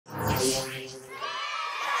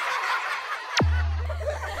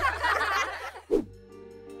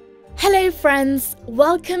Hello friends,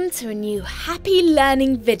 welcome to a new happy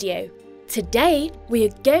learning video. Today we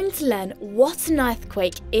are going to learn what an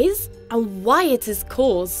earthquake is and why it is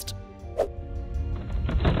caused.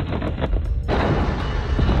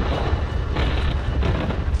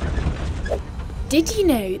 Did you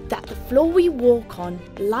know that the floor we walk on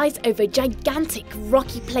lies over gigantic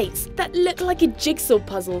rocky plates that look like a jigsaw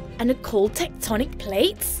puzzle and are called tectonic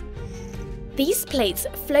plates? These plates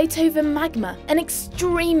float over magma, an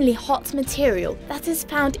extremely hot material that is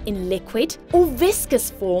found in liquid or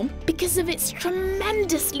viscous form because of its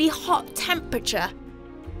tremendously hot temperature.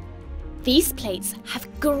 These plates have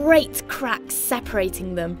great cracks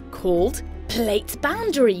separating them, called plate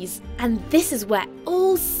boundaries, and this is where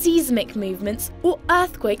all seismic movements or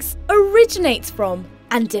earthquakes originate from.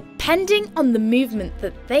 And depending on the movement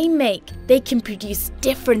that they make, they can produce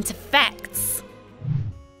different effects.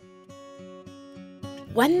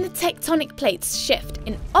 When the tectonic plates shift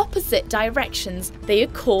in opposite directions, they are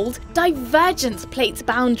called divergent plate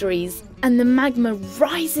boundaries, and the magma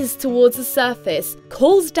rises towards the surface,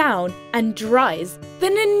 cools down and dries.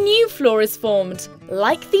 Then a new floor is formed,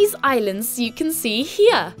 like these islands you can see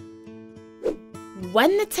here.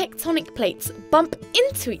 When the tectonic plates bump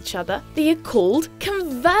into each other, they are called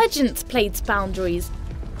convergent plate boundaries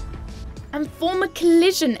and form a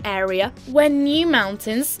collision area where new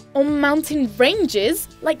mountains or mountain ranges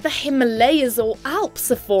like the Himalayas or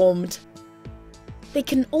Alps are formed. They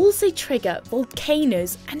can also trigger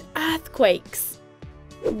volcanoes and earthquakes.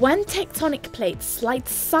 When tectonic plates slide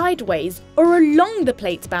sideways or along the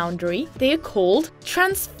plate boundary, they are called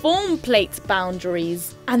transform plate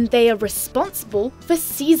boundaries, and they are responsible for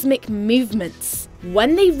seismic movements.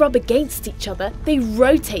 When they rub against each other, they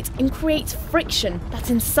rotate and create friction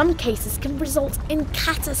that in some cases can result in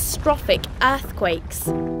catastrophic earthquakes.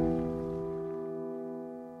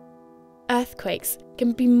 Earthquakes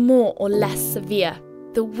can be more or less severe.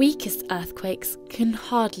 The weakest earthquakes can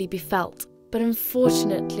hardly be felt, but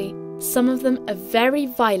unfortunately, some of them are very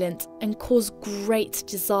violent and cause great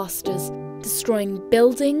disasters, destroying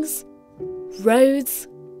buildings, roads,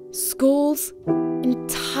 schools.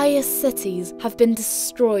 Entire cities have been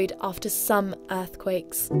destroyed after some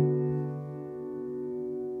earthquakes.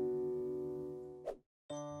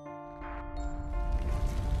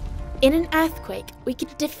 In an earthquake, we can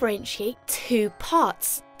differentiate two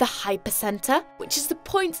parts: the hypocenter, which is the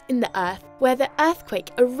point in the earth where the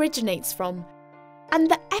earthquake originates from,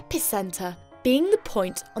 and the epicenter, being the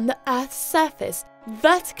point on the earth's surface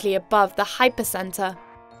vertically above the hypocenter.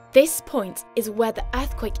 This point is where the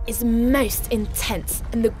earthquake is most intense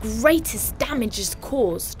and the greatest damage is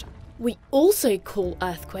caused. We also call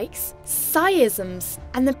earthquakes seisms,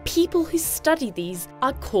 and the people who study these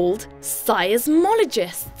are called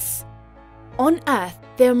seismologists. On Earth,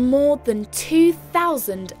 there are more than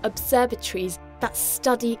 2,000 observatories that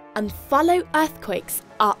study and follow earthquakes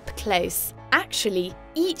up close. Actually,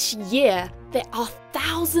 each year there are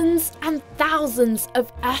thousands and thousands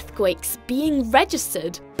of earthquakes being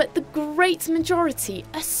registered, but the great majority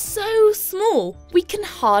are so small we can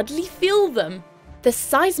hardly feel them. The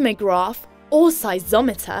seismograph, or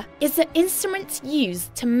seismometer, is the instrument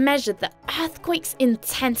used to measure the earthquake's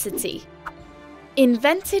intensity.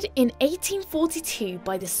 Invented in 1842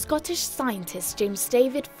 by the Scottish scientist James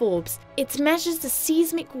David Forbes, it measures the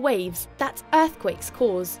seismic waves that earthquakes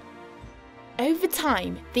cause. Over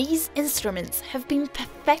time, these instruments have been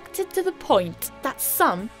perfected to the point that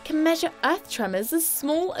some can measure earth tremors as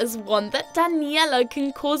small as one that Daniela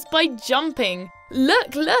can cause by jumping.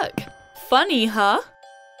 Look! Funny, huh?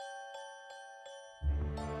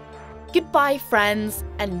 Goodbye friends,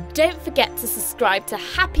 and don't forget to subscribe to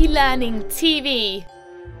Happy Learning TV.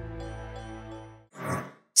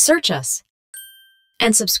 Search us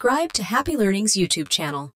and subscribe to Happy Learning's YouTube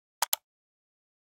channel.